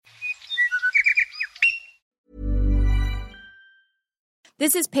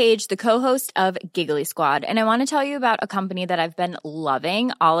This is Paige, the co-host of Giggly Squad, and I want to tell you about a company that I've been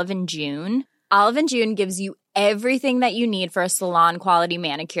loving, Olive & June. Olive & June gives you everything that you need for a salon-quality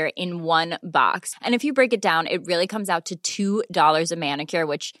manicure in one box. And if you break it down, it really comes out to $2 a manicure,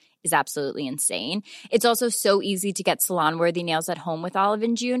 which is absolutely insane. It's also so easy to get salon-worthy nails at home with Olive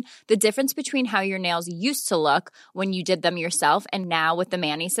 & June. The difference between how your nails used to look when you did them yourself and now with the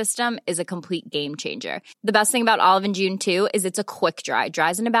Mani system is a complete game changer. The best thing about Olive & June, too, is it's a quick dry.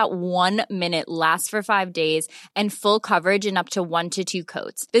 Dries in about 1 minute, lasts for 5 days, and full coverage in up to 1 to 2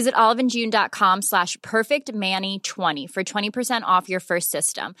 coats. Visit oliveandjune.com/perfectmani20 for 20% off your first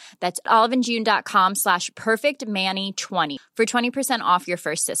system. That's oliveandjune.com/perfectmani20 for 20% off your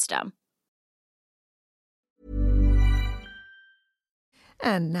first system.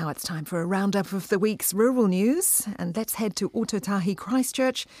 And now it's time for a roundup of the week's rural news. And let's head to Ōtautahi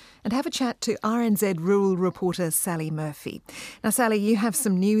Christchurch and have a chat to RNZ rural reporter Sally Murphy. Now, Sally, you have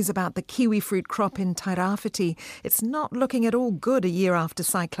some news about the kiwi fruit crop in Tairāwhiti. It's not looking at all good a year after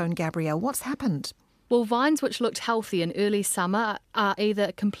Cyclone Gabrielle. What's happened? Well, vines which looked healthy in early summer are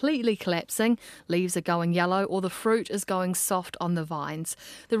either completely collapsing, leaves are going yellow, or the fruit is going soft on the vines.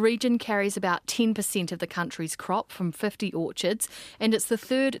 The region carries about 10% of the country's crop from 50 orchards, and it's the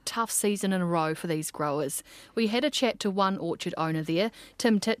third tough season in a row for these growers. We had a chat to one orchard owner there,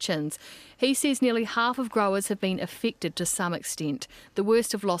 Tim Titchens. He says nearly half of growers have been affected to some extent. The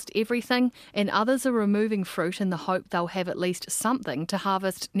worst have lost everything, and others are removing fruit in the hope they'll have at least something to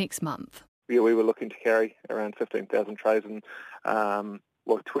harvest next month. Yeah, we were looking to carry around 15,000 trays, and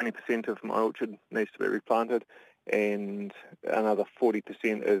 20% of my orchard needs to be replanted, and another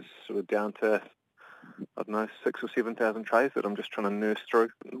 40% is sort of down to, 6,000 or 7,000 trays that I'm just trying to nurse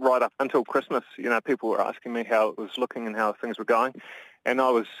through. Right up until Christmas, people were asking me how it was looking and how things were going, and I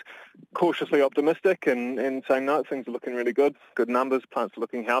was cautiously optimistic and saying, no, things are looking really good, good numbers, plants are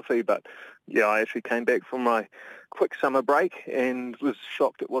looking healthy. But yeah, I actually came back from my quick summer break and was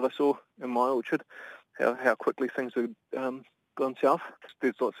shocked at what I saw in my orchard, how quickly things had gone south.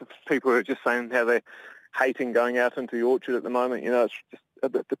 There's lots of people who are just saying how they're hating going out into the orchard at the moment. It's just a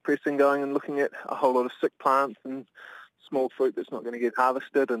bit depressing going and looking at a whole lot of sick plants and small fruit that's not going to get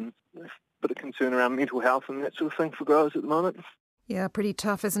harvested, and a bit of concern around mental health and that sort of thing for growers at the moment. Yeah, pretty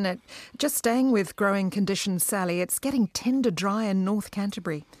tough, isn't it? Just staying with growing conditions, Sally, it's getting tender dry in North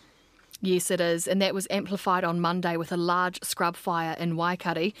Canterbury. Yes, it is, and that was amplified on Monday with a large scrub fire in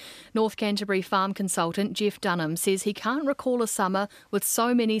Waikari. North Canterbury farm consultant Jeff Dunham says he can't recall a summer with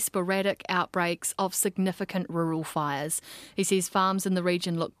so many sporadic outbreaks of significant rural fires. He says farms in the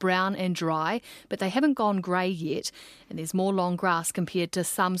region look brown and dry, but they haven't gone grey yet, and there's more long grass compared to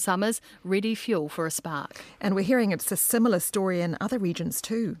some summers, ready fuel for a spark. And we're hearing it's a similar story in other regions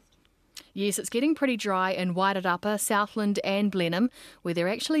too. Yes, it's getting pretty dry in Wairarapa, Southland and Blenheim, where they're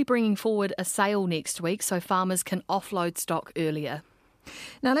actually bringing forward a sale next week so farmers can offload stock earlier.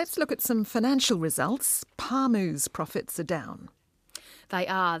 Now let's look at some financial results. Pāmu's profits are down. They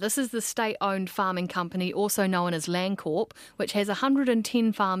are. This is the state-owned farming company, also known as Landcorp, which has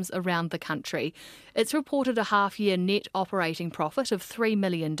 110 farms around the country. It's reported a half-year net operating profit of $3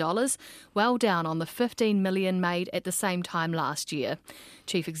 million, well down on the $15 million made at the same time last year.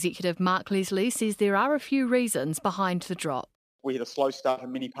 Chief Executive Mark Leslie says there are a few reasons behind the drop. We had a slow start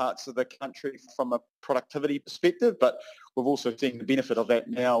in many parts of the country from a productivity perspective, but we've also seen the benefit of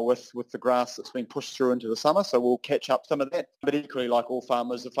that now with the grass that's been pushed through into the summer, so we'll catch up some of that. But equally, like all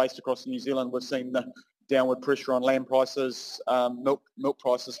farmers are faced across New Zealand, we've seen the downward pressure on lamb prices, milk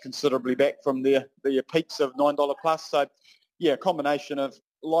prices considerably back from their peaks of $9 plus. So, yeah, a combination of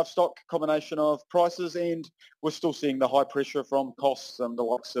livestock, combination of prices, and we're still seeing the high pressure from costs and the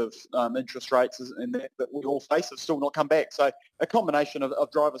likes of interest rates and that we all face have still not come back. So a combination of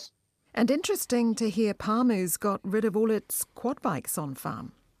drivers. And interesting to hear Pāmu's got rid of all its quad bikes on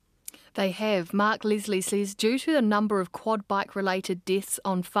farm. They have. Mark Leslie says due to the number of quad bike-related deaths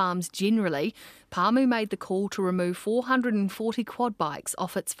on farms generally, Pāmu made the call to remove 440 quad bikes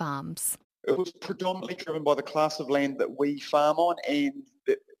off its farms. It was predominantly driven by the class of land that we farm on, and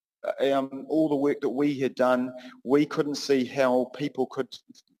all the work that we had done, we couldn't see how people could,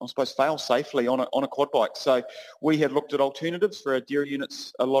 I suppose, fail safely on a quad bike. So we had looked at alternatives for our dairy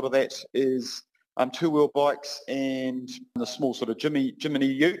units. A lot of that is two-wheel bikes and the small sort of Jimmy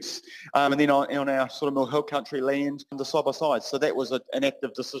utes, and then on our sort of Mill Hill country land, the side-by-side. So that was an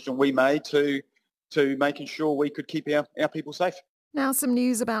active decision we made to making sure we could keep our people safe. Now some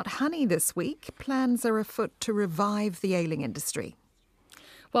news about honey this week. Plans are afoot to revive the ailing industry.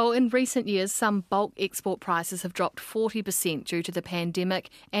 Well, in recent years, some bulk export prices have dropped 40% due to the pandemic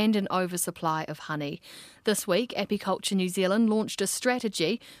and an oversupply of honey. This week, Apiculture New Zealand launched a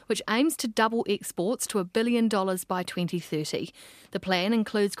strategy which aims to double exports to $1 billion by 2030. The plan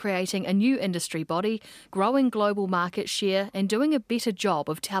includes creating a new industry body, growing global market share and doing a better job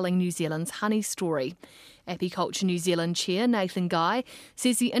of telling New Zealand's honey story. Apiculture New Zealand Chair Nathan Guy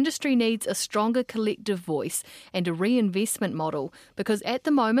says the industry needs a stronger collective voice and a reinvestment model because at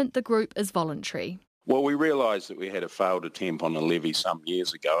the moment the group is voluntary. Well, we realised that we had a failed attempt on a levy some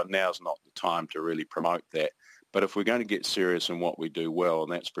years ago, and now's not the time to really promote that. But if we're going to get serious in what we do well,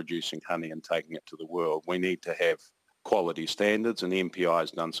 and that's producing honey and taking it to the world, we need to have quality standards, and the MPI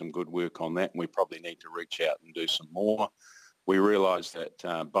has done some good work on that, and we probably need to reach out and do some more. We realise that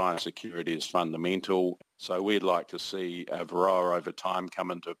biosecurity is fundamental, so we'd like to see Varroa over time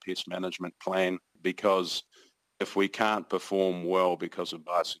come into a pest management plan, because if we can't perform well because of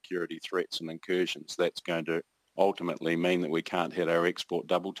biosecurity threats and incursions, that's going to ultimately mean that we can't hit our export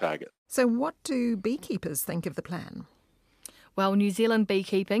double target. So what do beekeepers think of the plan? Well, New Zealand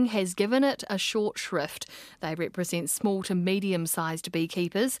Beekeeping has given it a short shrift. They represent small to medium-sized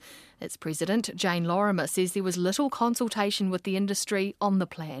beekeepers. Its president, Jane Lorimer, says there was little consultation with the industry on the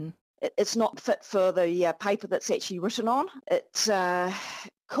plan. It's not fit for the paper that's actually written on. It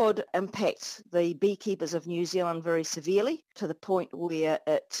could impact the beekeepers of New Zealand very severely to the point where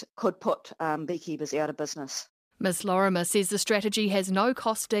it could put beekeepers out of business. Ms Lorimer says the strategy has no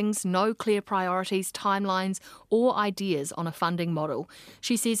costings, no clear priorities, timelines or ideas on a funding model.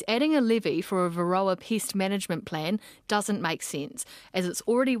 She says adding a levy for a Varroa pest management plan doesn't make sense, as it's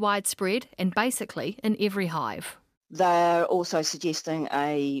already widespread and basically in every hive. They're also suggesting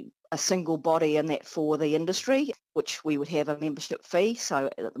a single body in that for the industry, which we would have a membership fee. So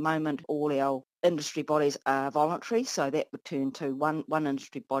at the moment, all our industry bodies are voluntary, so that would turn to one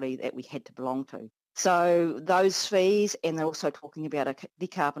industry body that we had to belong to. So those fees, and they're also talking about a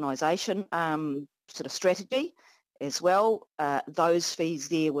decarbonisation sort of strategy as well. Those fees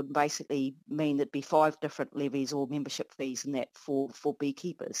there would basically mean there'd be 5 different levies or membership fees in that for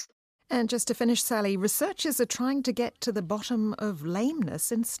beekeepers. And just to finish, Sally, researchers are trying to get to the bottom of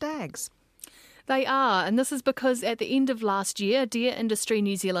lameness in stags. They are, and this is because at the end of last year, Deer Industry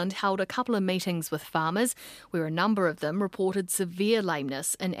New Zealand held a couple of meetings with farmers where a number of them reported severe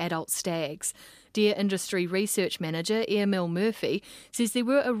lameness in adult stags. Deer Industry Research Manager Emil Murphy says there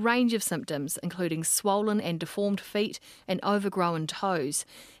were a range of symptoms, including swollen and deformed feet and overgrown toes.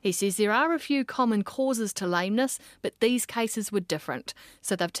 He says there are a few common causes to lameness, but these cases were different.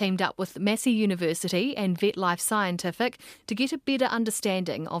 So they've teamed up with Massey University and VetLife Scientific to get a better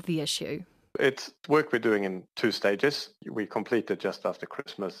understanding of the issue. It's work we're doing in 2 stages. We completed just after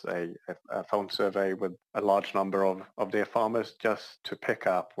Christmas a phone survey with a large number of their farmers just to pick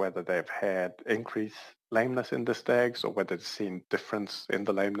up whether they've had increased lameness in the stags or whether they've seen difference in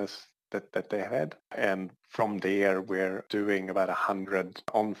the lameness that they had. And from there, we're doing about 100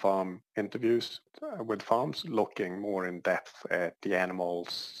 on-farm interviews with farms, looking more in depth at the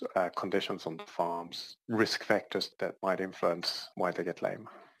animals, conditions on the farms, risk factors that might influence why they get lame.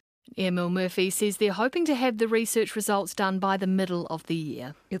 Emil Murphy says they're hoping to have the research results done by the middle of the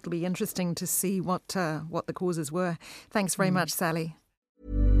year. It'll be interesting to see what the causes were. Thanks very much, Sally.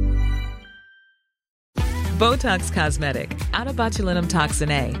 Botox Cosmetic, out of botulinum toxin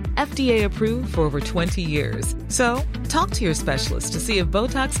A, FDA approved for over 20 years. So, talk to your specialist to see if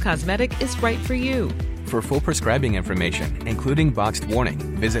Botox Cosmetic is right for you. For full prescribing information, including boxed warning,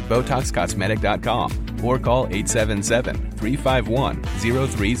 visit BotoxCosmetic.com or call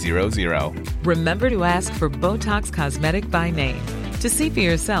 877-351-0300. Remember to ask for Botox Cosmetic by name. To see for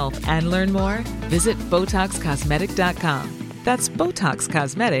yourself and learn more, visit BotoxCosmetic.com. That's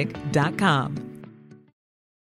BotoxCosmetic.com.